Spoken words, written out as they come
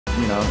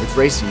you know, it's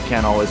racing. You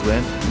can't always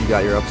win. You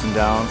got your ups and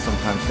downs.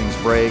 Sometimes things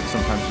break.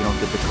 Sometimes you don't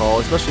get the call,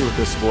 especially with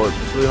this sport.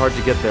 It's really hard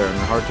to get there and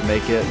hard to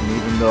make it. And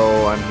even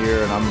though I'm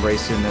here and I'm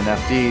racing in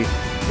FD,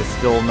 it's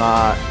still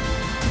not,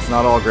 it's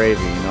not all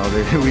gravy, you know.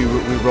 We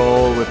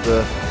roll with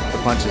the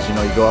punches, you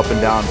know. You go up and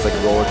down. It's like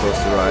a roller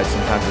coaster ride.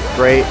 Sometimes it's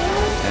great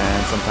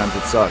and sometimes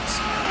it sucks.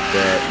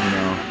 But, you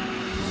know,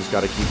 you just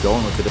got to keep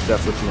going with it if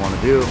that's what you want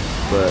to do.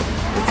 But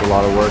it's a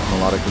lot of work and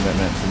a lot of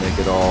commitment to make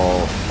it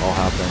all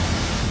happen.